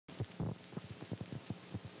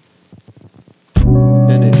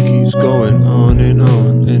going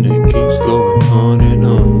on, and it keeps going on and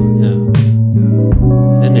on,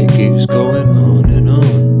 yeah. And it keeps going on,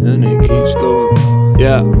 and it keeps going on,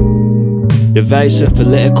 yeah. Divisive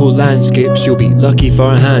political landscapes, you'll be lucky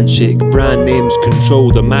for a handshake. Brand names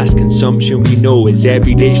control the mass consumption we know is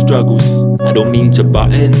everyday struggles. I don't mean to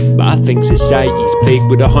butt in, but I think society's plagued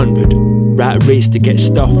with 100 rat race to get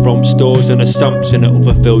stuff from stores, an assumption it'll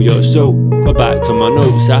fulfill your soul. But back to my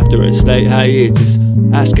notes after a slight hiatus,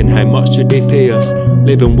 asking how much should they pay us?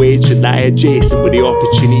 Living wage should lie adjacent with the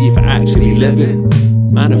opportunity for actually living.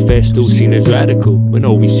 Manifestos seen as radical when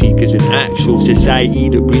all we seek is an actual society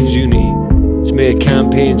that brings unity. Smear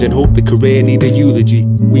campaigns and hope the career need a eulogy.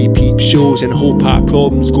 We peep shows and hope our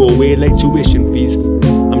problems go away like tuition fees.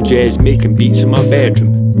 I'm jazz making beats in my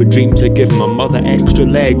bedroom, but dreams of giving my mother extra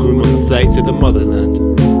leg room on the flight to the motherland.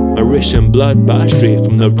 Mauritian blood, but I stray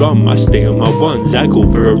from the rum. I stay on my ones, I go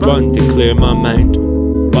for a run to clear my mind.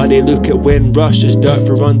 While they look at Windrush as dirt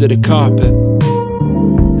for under the carpet.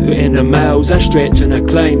 Putting the miles I stretch and I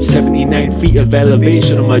climb, 79 feet of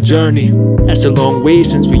elevation on my journey. That's a long way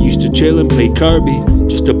since we used to chill and play Kirby,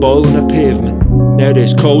 just a ball on a pavement. Now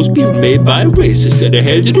there's calls being made by racists at the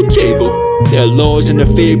head of the table. There are laws in the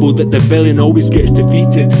fable that the villain always gets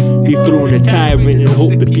defeated. They throw in a tyrant and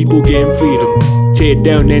hope the people gain freedom. Tear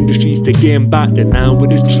down industries to gain back the land with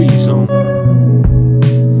the trees on.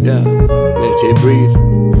 Yeah, let it breathe.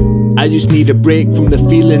 I just need a break from the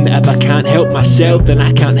feeling that if I can't help myself, then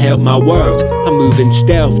I can't help my world. I move in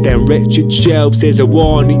stealth down wretched shelves. There's a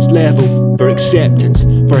war on each level for acceptance,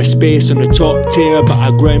 for a space on the top tier. But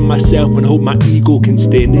I grind myself and hope my ego can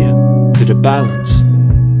stay near to the balance.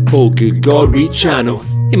 Oh good God, we channel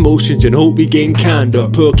emotions and hope we gain candour.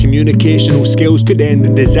 Poor communicational skills could end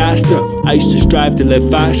in disaster. I used to strive to live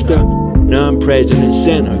faster, now I'm present and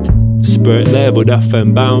centred. Spirit leveled, I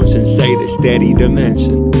found balance inside a steady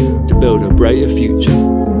dimension to build a brighter future.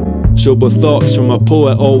 Sober thoughts from a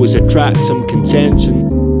poet always attract some contention,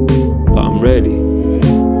 but I'm ready.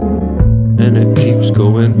 And it keeps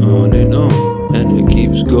going on, and it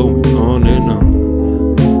keeps going on and on.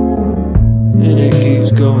 And it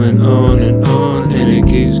keeps going on, and it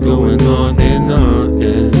keeps going on and on,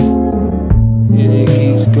 yeah.